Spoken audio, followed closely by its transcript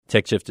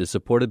TechShift is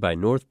supported by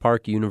North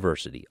Park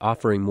University,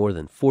 offering more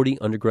than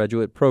 40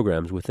 undergraduate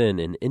programs within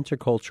an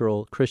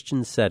intercultural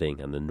Christian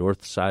setting on the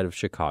north side of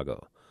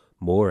Chicago.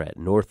 More at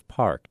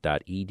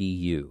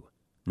northpark.edu.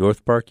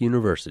 North Park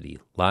University,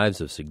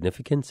 lives of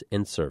significance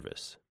and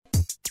service.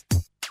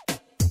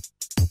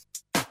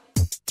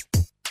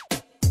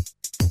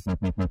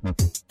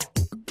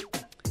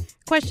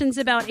 Questions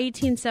about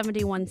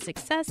 1871's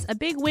success, a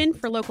big win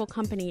for local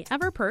company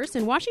Everpurse,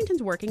 and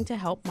Washington's working to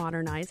help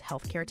modernize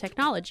healthcare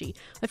technology.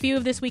 A few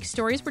of this week's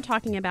stories we're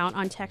talking about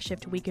on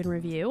TechShift Week in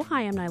Review.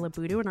 Hi, I'm Nyla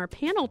Boodoo, and our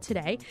panel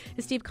today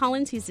is Steve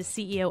Collins. He's the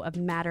CEO of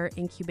Matter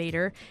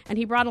Incubator, and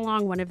he brought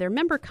along one of their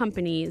member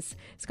companies.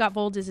 Scott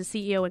Vold is the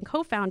CEO and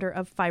co-founder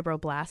of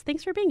Fibroblast.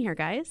 Thanks for being here,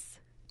 guys.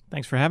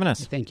 Thanks for having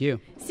us. Thank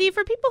you. Steve,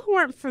 for people who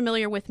aren't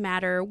familiar with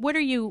Matter, what are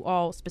you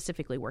all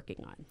specifically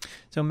working on?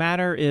 So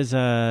Matter is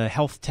a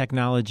health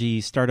technology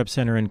startup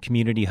center and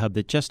community hub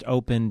that just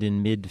opened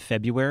in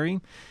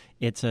mid-February.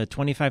 It's a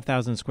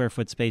 25,000 square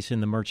foot space in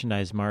the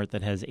Merchandise Mart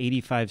that has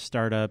 85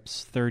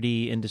 startups,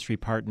 30 industry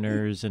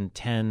partners, and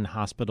 10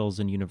 hospitals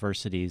and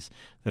universities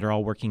that are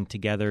all working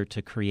together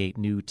to create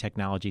new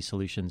technology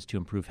solutions to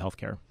improve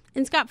healthcare.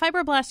 And Scott,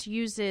 Fibroblast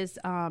uses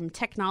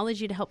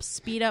technology to help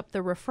speed up the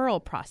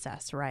referral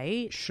process,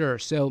 right? Sure.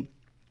 So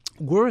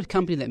we're a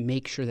company that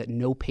makes sure that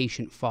no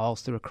patient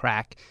falls through a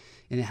crack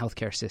in the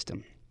healthcare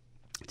system.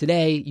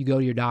 Today, you go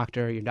to your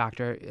doctor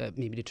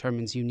maybe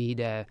determines you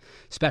need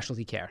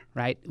specialty care,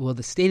 right? Well,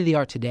 the state of the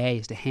art today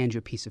is to hand you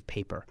a piece of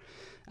paper.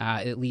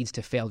 It leads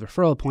to failed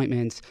referral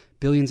appointments,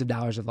 billions of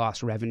dollars of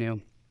lost revenue,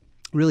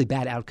 really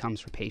bad outcomes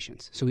for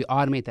patients. So we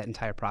automate that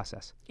entire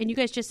process. And you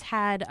guys just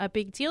had a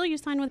big deal you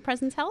signed with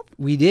Presence Health?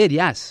 We did,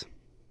 yes.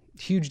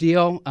 Huge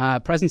deal.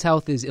 Presence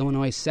Health is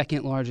Illinois'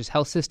 second largest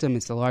health system.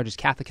 It's the largest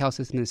Catholic health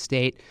system in the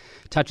state.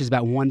 Touches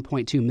about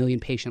 1.2 million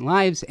patient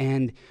lives.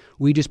 And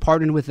we just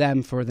partnered with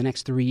them for the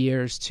next 3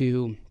 years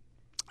to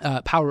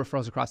power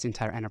referrals across the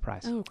entire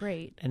enterprise. Oh,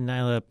 great. And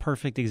Nyla, a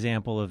perfect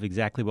example of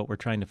exactly what we're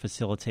trying to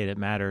facilitate at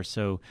Matter.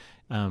 So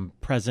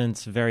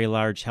Presence, very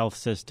large health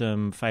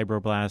system,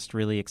 Fibroblast,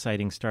 really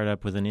exciting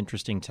startup with an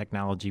interesting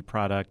technology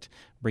product.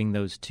 Bring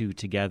those two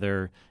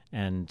together,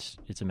 and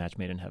it's a match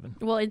made in heaven.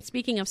 Well, and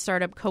speaking of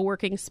startup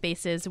co-working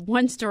spaces,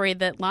 one story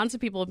that lots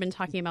of people have been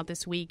talking about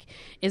this week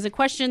is a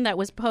question that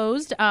was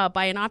posed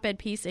by an op-ed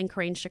piece in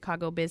Crain's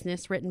Chicago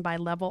Business written by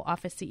Level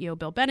Office CEO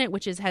Bill Bennett,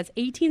 which is, has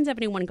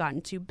 1871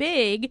 gotten too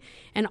big?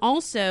 And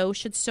also,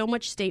 should so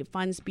much state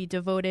funds be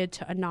devoted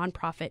to a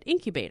nonprofit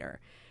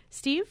incubator?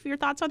 Steve, your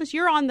thoughts on this?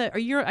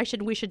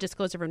 We should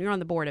disclose everyone, you're on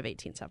the board of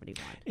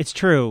 1871. It's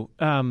true.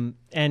 And,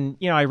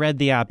 I read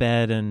the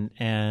op-ed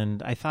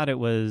and I thought it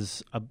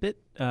was a bit,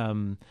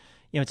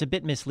 it's a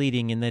bit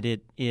misleading in that the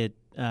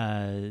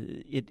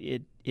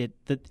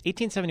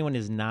 1871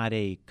 is not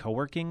a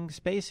co-working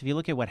space. If you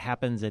look at what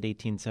happens at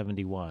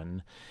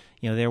 1871,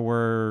 there's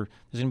going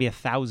to be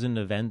 1,000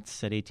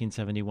 events at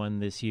 1871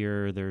 this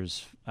year.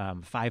 There's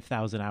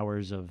 5,000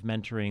 hours of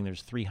mentoring.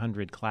 There's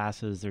 300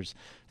 classes. There's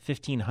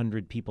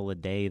 1,500 people a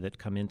day that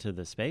come into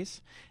the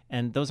space.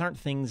 And those aren't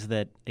things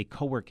that a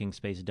co-working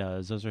space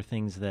does. Those are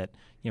things that,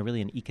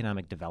 really an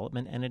economic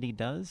development entity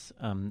does.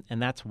 And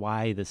that's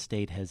why the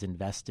state has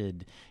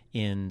invested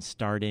in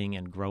starting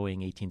and growing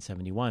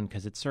 1871,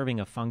 because it's serving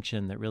a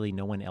function that really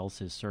no one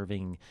else is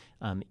serving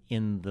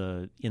in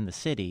the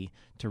city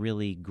to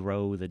really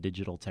grow the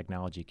digital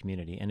technology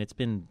community. And it's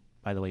been,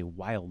 by the way,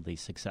 wildly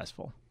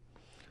successful.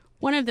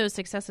 One of those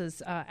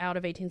successes out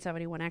of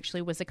 1871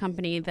 actually was a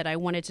company that I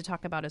wanted to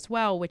talk about as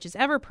well, which is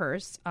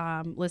Everpurse.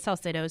 Liz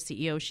Salcedo,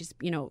 CEO, she's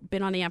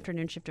been on the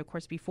afternoon shift, of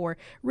course, before.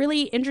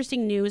 Really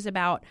interesting news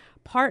about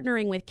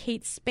partnering with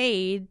Kate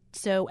Spade.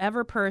 So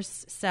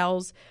Everpurse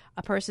sells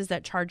purses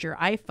that charge your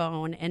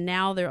iPhone, and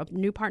now they're a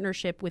new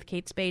partnership with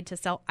Kate Spade to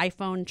sell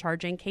iPhone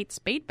charging Kate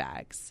Spade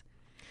bags.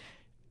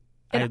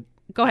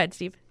 Go ahead,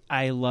 Steve.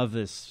 I love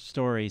this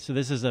story. So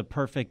this is a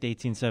perfect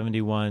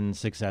 1871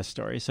 success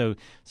story. So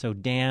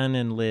Dan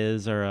and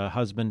Liz are a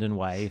husband and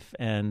wife,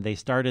 and they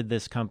started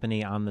this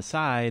company on the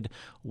side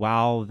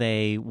while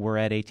they were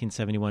at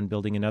 1871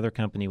 building another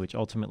company, which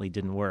ultimately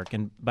didn't work.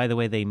 And by the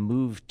way, they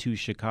moved to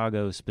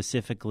Chicago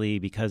specifically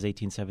because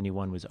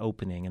 1871 was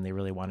opening, and they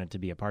really wanted to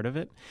be a part of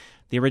it.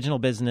 The original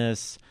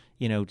business,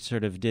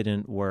 sort of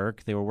didn't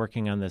work. They were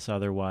working on this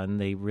other one.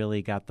 They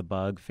really got the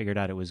bug, figured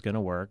out it was going to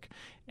work.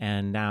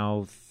 And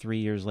now 3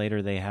 years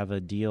later, they have a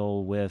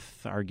deal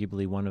with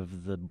arguably one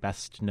of the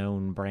best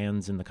known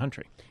brands in the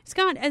country.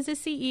 Scott, as a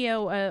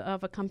CEO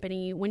of a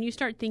company, when you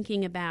start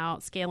thinking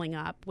about scaling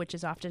up, which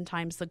is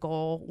oftentimes the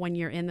goal when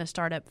you're in the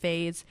startup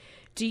phase,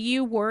 do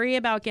you worry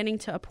about getting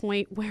to a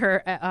point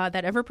where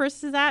that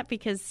Everpurse is at?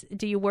 Because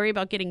do you worry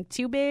about getting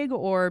too big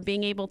or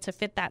being able to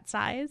fit that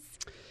size?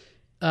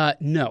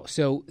 No.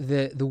 So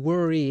the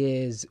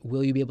worry is,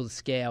 will you be able to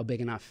scale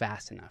big enough,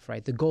 fast enough,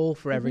 right? The goal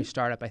for every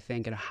startup, I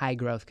think, at a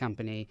high-growth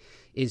company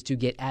is to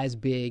get as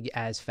big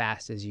as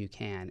fast as you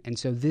can. And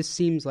so this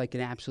seems like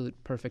an absolute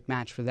perfect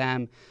match for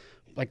them.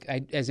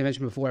 As I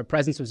mentioned before,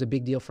 Presence was a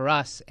big deal for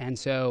us. And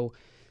so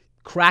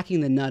cracking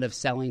the nut of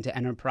selling to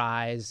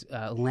enterprise,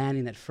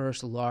 landing that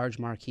first large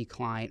marquee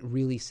client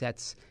really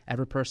sets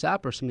Everpurse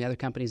up, or some of the other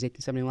companies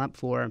 1871 up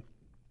for,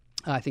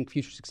 I think,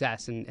 future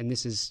success. And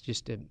this is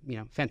just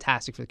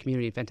fantastic for the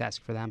community and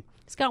fantastic for them.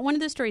 Scott, one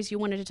of the stories you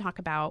wanted to talk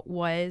about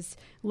was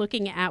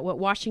looking at what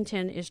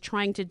Washington is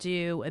trying to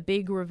do, a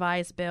big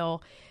revised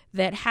bill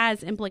that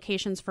has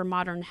implications for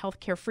modern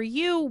healthcare. For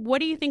you, what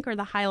do you think are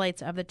the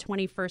highlights of the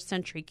 21st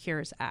Century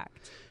Cures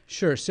Act?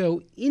 Sure.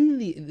 So in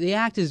the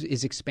act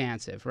is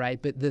expansive,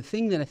 right? But the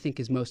thing that I think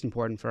is most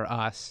important for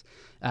us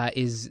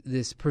is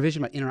this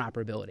provision about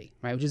interoperability,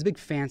 right? Which is a big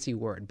fancy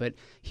word, but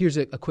here's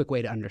a quick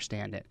way to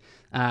understand it.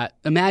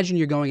 Imagine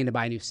you're going in to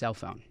buy a new cell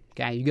phone.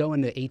 Okay, you go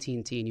into AT&T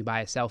and you buy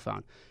a cell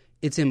phone.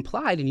 It's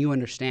implied, and you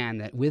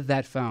understand, that with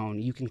that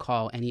phone, you can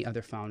call any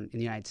other phone in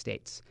the United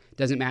States.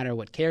 Doesn't matter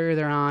what carrier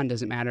they're on,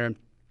 doesn't matter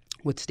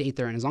what state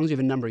they're in. As long as you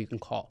have a number, you can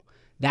call.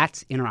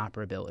 That's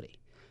interoperability.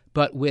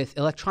 But with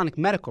electronic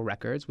medical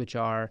records, which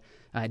are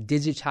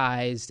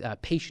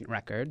digitized patient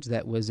records,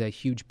 that was a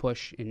huge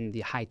push in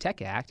the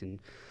HITECH Act, and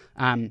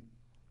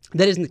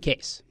that isn't the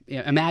case.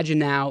 Imagine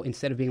now,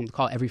 instead of being able to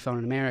call every phone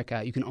in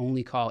America, you can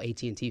only call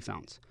AT&T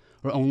phones,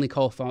 or only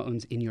call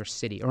phones in your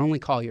city, or only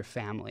call your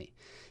family.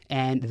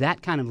 And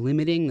that kind of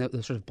limiting,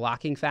 those sort of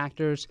blocking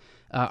factors,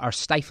 are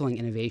stifling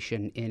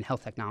innovation in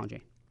health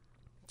technology.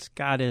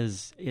 Scott,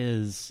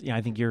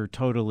 I think you're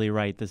totally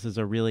right. This is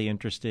a really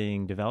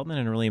interesting development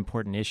and a really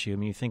important issue. I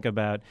mean, you think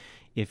about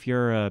if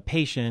you're a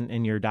patient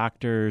and your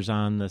doctor's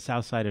on the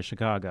south side of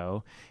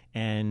Chicago,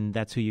 and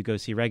that's who you go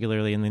see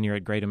regularly, and then you're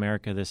at Great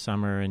America this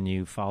summer and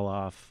you fall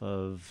off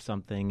of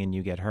something and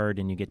you get hurt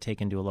and you get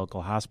taken to a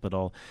local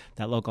hospital,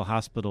 that local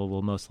hospital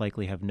will most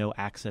likely have no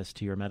access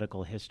to your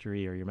medical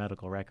history or your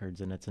medical records,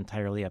 and it's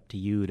entirely up to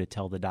you to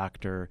tell the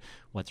doctor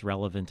what's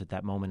relevant at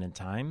that moment in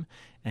time.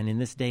 And in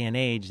this day and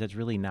age, that's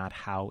really not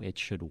how it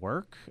should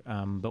work,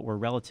 but we're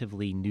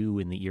relatively new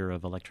in the era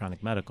of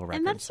electronic medical records.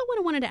 And that's what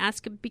I wanted to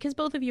ask, because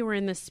both of you were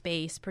in this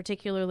space,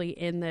 particularly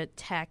in the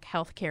tech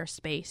healthcare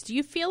space. Do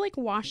you feel like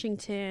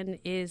Washington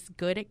is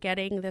good at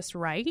getting this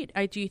right?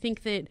 Do you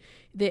think that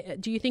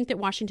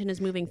Washington is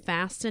moving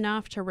fast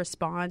enough to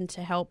respond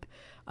to help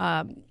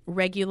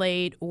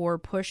regulate or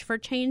push for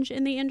change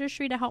in the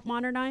industry to help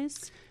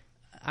modernize?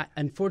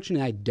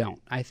 Unfortunately, I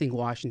don't. I think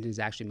Washington is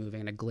actually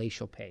moving at a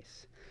glacial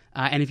pace.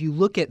 And if you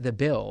look at the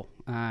bill,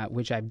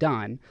 which I've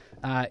done,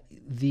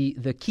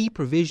 the key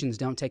provisions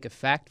don't take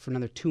effect for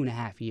another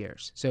 2.5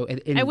 years. So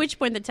at which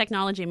point the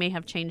technology may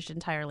have changed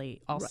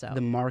entirely also.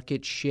 The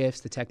market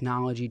shifts, the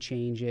technology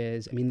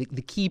changes. I mean,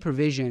 the key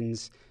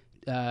provisions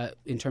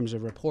in terms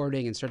of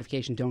reporting and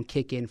certification don't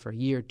kick in for a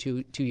year,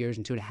 2 years,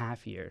 and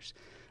 2.5 years.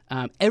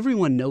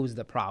 Everyone knows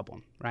the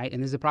problem, right?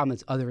 And this is a problem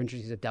that other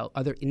industries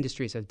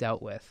have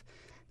dealt with.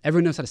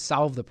 Everyone knows how to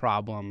solve the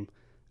problem.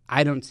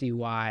 I don't see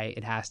why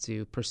it has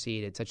to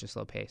proceed at such a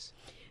slow pace.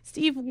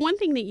 Steve, one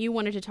thing that you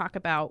wanted to talk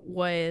about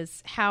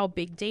was how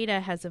big data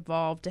has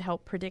evolved to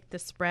help predict the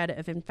spread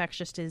of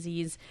infectious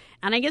disease.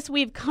 And I guess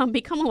we've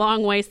become a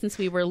long way since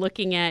we were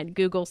looking at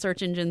Google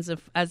search engines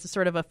as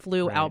sort of a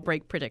flu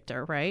outbreak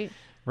predictor, right?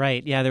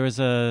 Right. Yeah, there was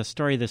a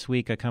story this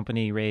week. A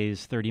company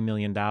raised $30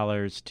 million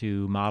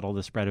to model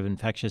the spread of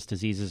infectious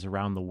diseases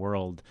around the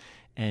world.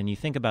 And you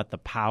think about the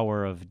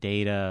power of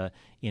data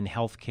in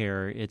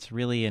healthcare, it's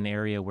really an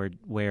area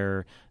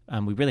where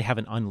we really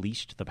haven't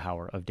unleashed the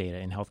power of data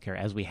in healthcare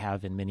as we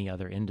have in many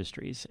other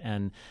industries.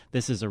 And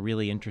this is a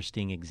really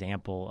interesting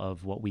example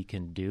of what we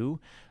can do.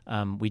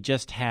 We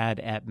just had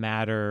at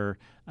Matter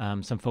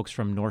some folks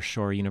from North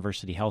Shore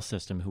University Health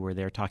System who were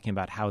there talking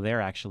about how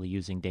they're actually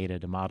using data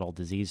to model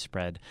disease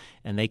spread.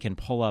 And they can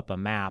pull up a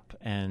map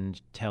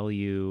and tell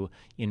you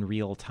in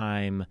real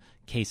time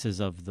cases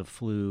of the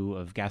flu,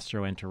 of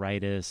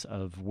gastroenteritis,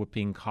 of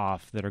whooping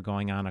cough that are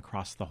going on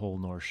across the whole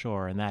North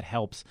Shore. And that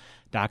helps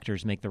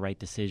doctors make the right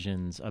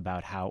decisions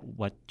about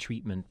what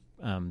treatment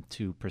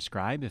to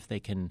prescribe if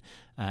they can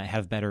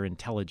have better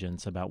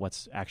intelligence about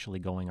what's actually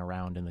going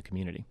around in the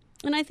community.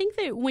 And I think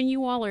that when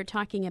you all are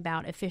talking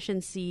about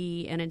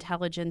efficiency and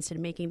intelligence and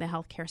making the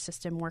healthcare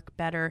system work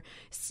better,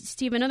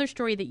 Steve, another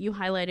story that you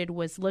highlighted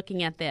was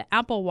looking at the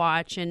Apple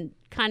Watch and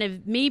kind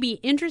of maybe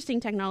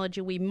interesting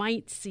technology we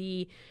might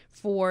see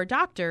for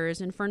doctors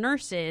and for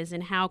nurses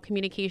and how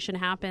communication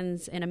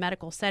happens in a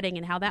medical setting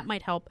and how that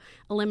might help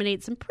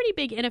eliminate some pretty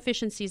big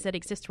inefficiencies that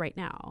exist right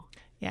now.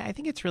 Yeah, I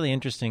think it's really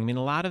interesting. I mean,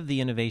 a lot of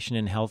the innovation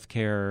in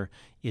healthcare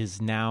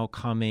is now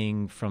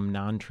coming from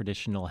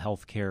non-traditional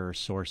healthcare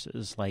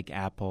sources like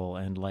Apple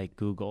and like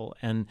Google.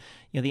 And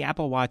the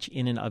Apple Watch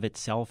in and of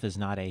itself is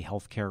not a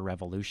healthcare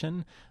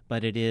revolution,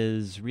 but it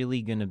is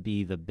really going to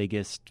be the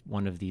biggest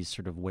one of these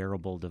sort of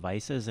wearable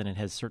devices, and it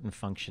has certain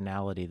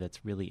functionality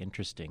that's really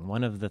interesting.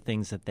 One of the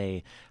things that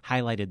they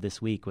highlighted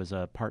this week was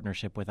a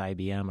partnership with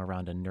IBM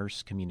around a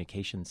nurse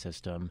communication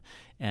system.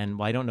 And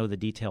while I don't know the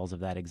details of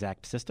that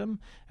exact system,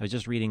 I was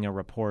just reading a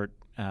report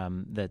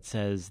that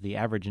says the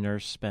average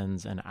nurse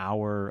spends an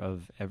hour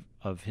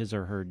of his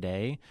or her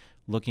day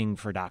looking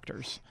for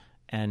doctors.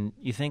 And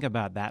you think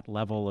about that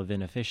level of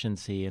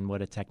inefficiency and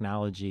what a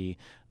technology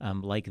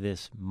like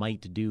this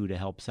might do to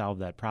help solve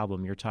that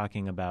problem. You're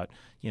talking about,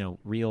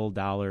 real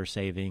dollar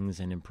savings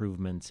and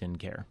improvements in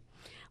care.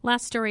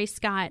 Last story,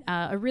 Scott,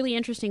 a really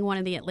interesting one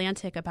in The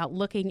Atlantic about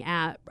looking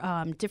at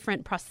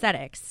different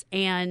prosthetics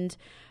and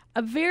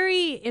a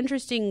very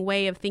interesting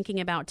way of thinking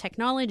about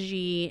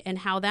technology and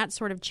how that's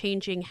sort of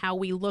changing how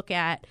we look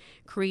at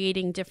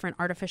creating different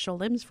artificial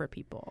limbs for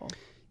people.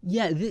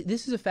 Yeah,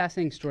 this is a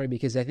fascinating story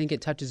because I think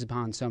it touches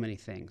upon so many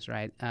things,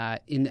 right? I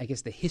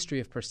guess the history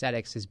of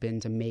prosthetics has been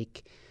to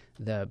make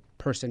the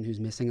person who's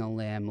missing a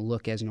limb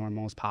look as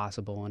normal as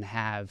possible and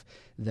have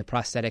the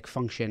prosthetic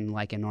function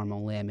like a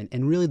normal limb.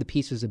 And really the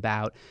piece was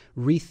about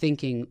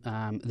rethinking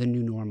the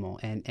new normal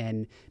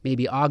and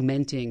maybe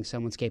augmenting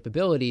someone's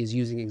capabilities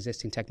using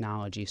existing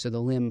technology. So the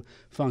limb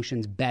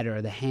functions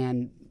better. The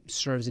hand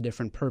serves a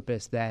different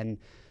purpose than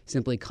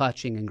simply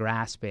clutching and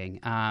grasping.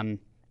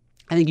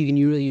 I think you can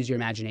really use your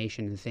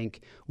imagination and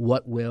think,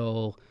 what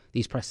will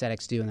these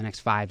prosthetics do in the next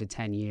 5 to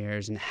 10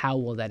 years, and how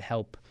will that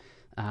help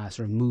sort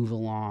of move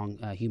along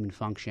human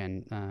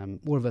function?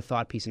 More of a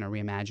thought piece and a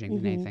reimagining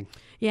than anything.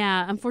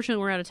 Yeah, unfortunately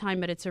we're out of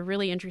time, but it's a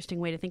really interesting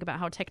way to think about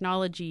how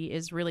technology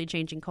is really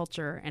changing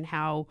culture and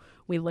how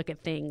we look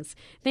at things.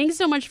 Thanks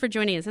so much for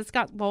joining us. It's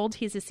Scott Bold.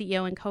 He's the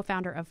CEO and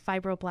co-founder of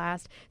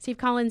Fibroblast. Steve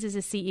Collins is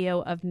the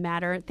CEO of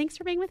Matter. Thanks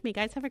for being with me,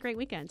 guys. Have a great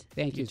weekend.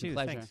 Thank you. It's a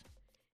pleasure. Thanks.